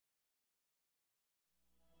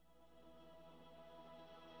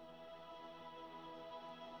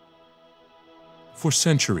For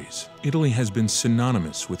centuries, Italy has been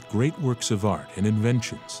synonymous with great works of art and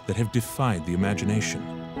inventions that have defied the imagination.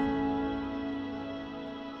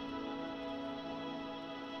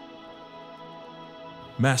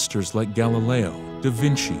 Masters like Galileo, Da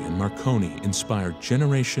Vinci, and Marconi inspired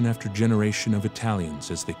generation after generation of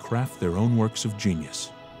Italians as they craft their own works of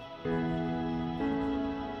genius.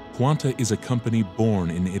 Quanta is a company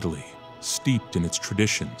born in Italy, steeped in its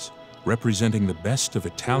traditions, representing the best of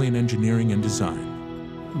Italian engineering and design.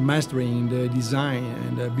 Mastering the design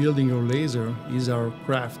and the building of laser is our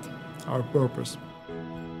craft, our purpose.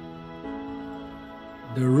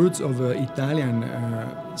 The roots of Italian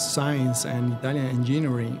science and Italian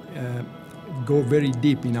engineering go very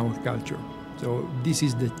deep in our culture. So this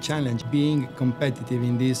is the challenge, being competitive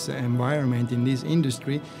in this environment, in this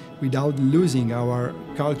industry, without losing our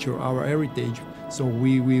culture, our heritage. So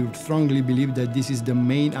we strongly believe that this is the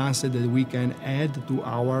main asset that we can add to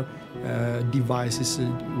our devices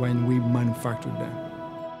when we manufacture them.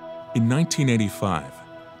 In 1985,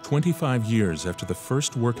 25 years after the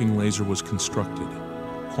first working laser was constructed,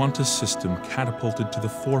 Quanta's system catapulted to the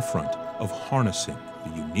forefront of harnessing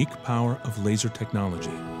the unique power of laser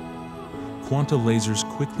technology. Quanta lasers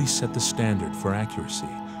quickly set the standard for accuracy,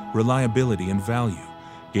 reliability, and value,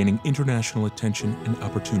 gaining international attention and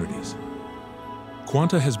opportunities.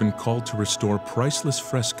 Quanta has been called to restore priceless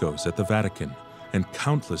frescoes at the Vatican and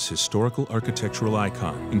countless historical architectural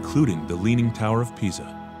icons, including the Leaning Tower of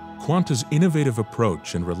Pisa. Quanta's innovative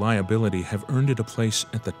approach and reliability have earned it a place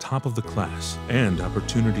at the top of the class and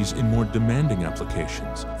opportunities in more demanding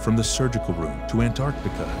applications, from the surgical room to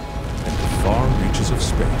Antarctica and the far reaches of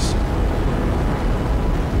space.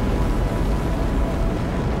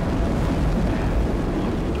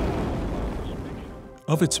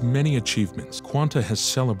 Of its many achievements, Quanta has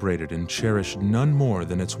celebrated and cherished none more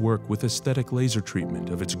than its work with aesthetic laser treatment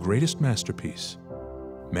of its greatest masterpiece,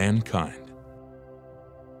 mankind.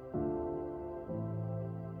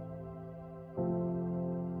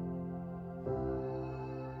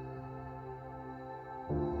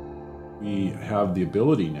 We have the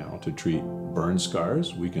ability now to treat burn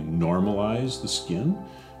scars. We can normalize the skin.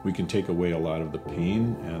 We can take away a lot of the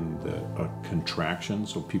pain and the contraction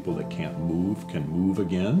so people that can't move can move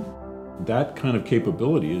again. That kind of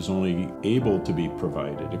capability is only able to be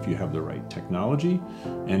provided if you have the right technology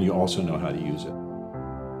and you also know how to use it.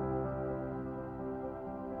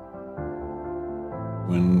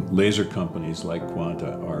 When laser companies like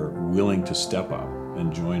Quanta are willing to step up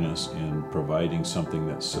and join us in providing something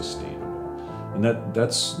that's sustainable. And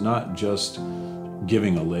that's not just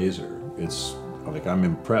giving a laser. It's like, I'm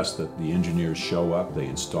impressed that the engineers show up, they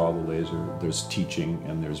install the laser, there's teaching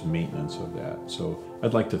and there's maintenance of that. So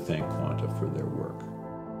I'd like to thank Quanta for their work.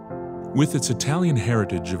 With its Italian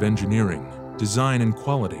heritage of engineering, design, and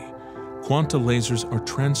quality, Quanta lasers are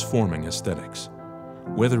transforming aesthetics.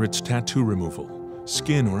 Whether it's tattoo removal,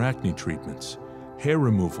 skin or acne treatments, hair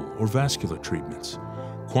removal, or vascular treatments,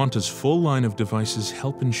 Quanta's full line of devices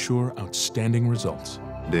help ensure outstanding results.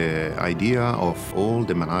 The idea of all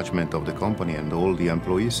the management of the company and all the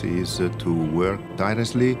employees is to work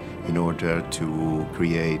tirelessly in order to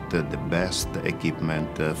create the best equipment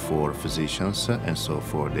for physicians and so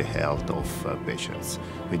for the health of patients.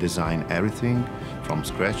 We design everything from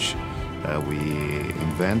scratch. We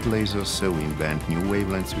invent lasers, we invent new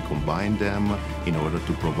wavelengths, we combine them in order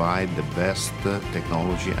to provide the best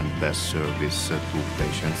technology and best service to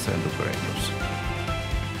patients and operators.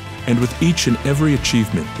 And with each and every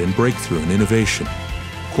achievement and breakthrough in innovation,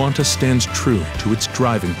 Quanta stands true to its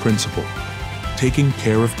driving principle, taking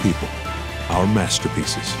care of people, our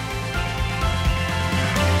masterpieces.